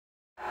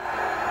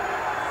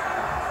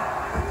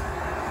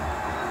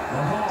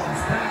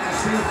Mahomes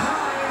pass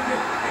behind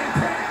and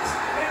picked.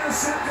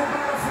 Intercepted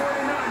by the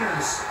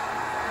 49ers.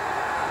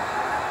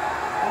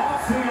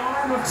 Off the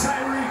arm of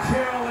Tyreek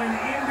Hill and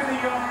into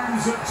the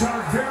arms of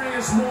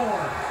Tarvarius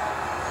Moore.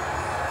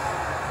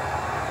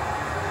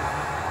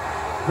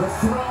 The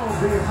throw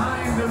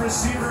behind the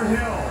receiver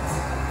Hill.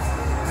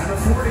 And the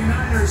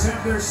 49ers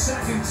have their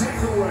second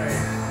takeaway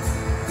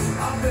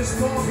of this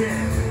ball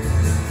game.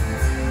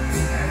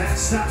 And that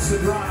stops the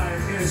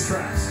drive in its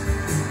tracks.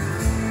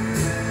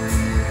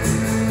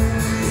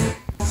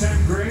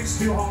 10 greats,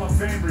 2 Hall of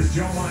Famers.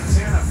 Joe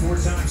Montana,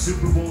 4-time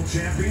Super Bowl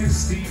champion.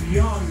 Steve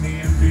Young,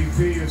 the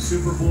MVP of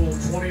Super Bowl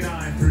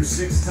 29 through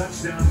 6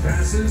 touchdown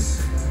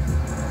passes.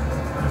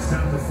 Last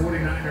time the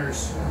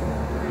 49ers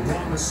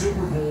won the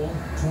Super Bowl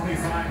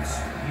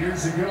 25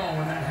 years ago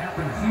when that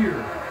happened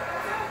here.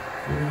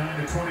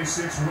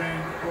 49-26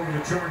 win over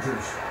the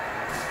Chargers.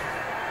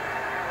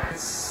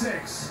 It's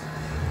 6.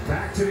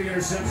 Back to the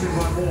interception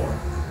by Moore.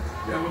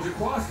 Yeah, well,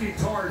 Jaquaski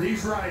Tart,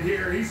 he's right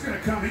here. He's going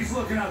to come. He's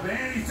looking up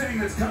anything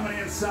that's coming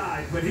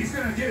inside, but he's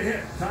going to get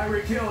hit.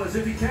 Tyreek Hill, as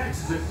if he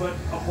catches it, but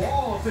a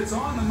ball, if it's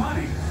on the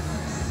money.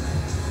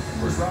 Of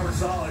course, Robert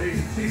Saleh,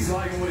 he's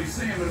liking what he's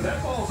seeing, but if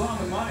that ball's on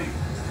the money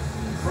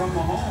from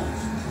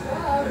Mahomes,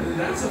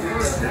 that's a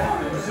first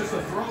down. It was just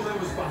a throw that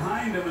was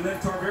behind him, and then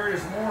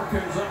Tarvarius Moore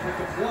comes up with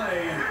the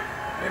play,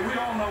 and we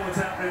all know what's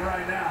happening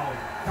right now.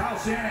 Kyle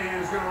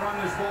Shanahan is going to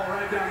run this ball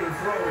right down their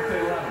throat if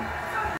they let him.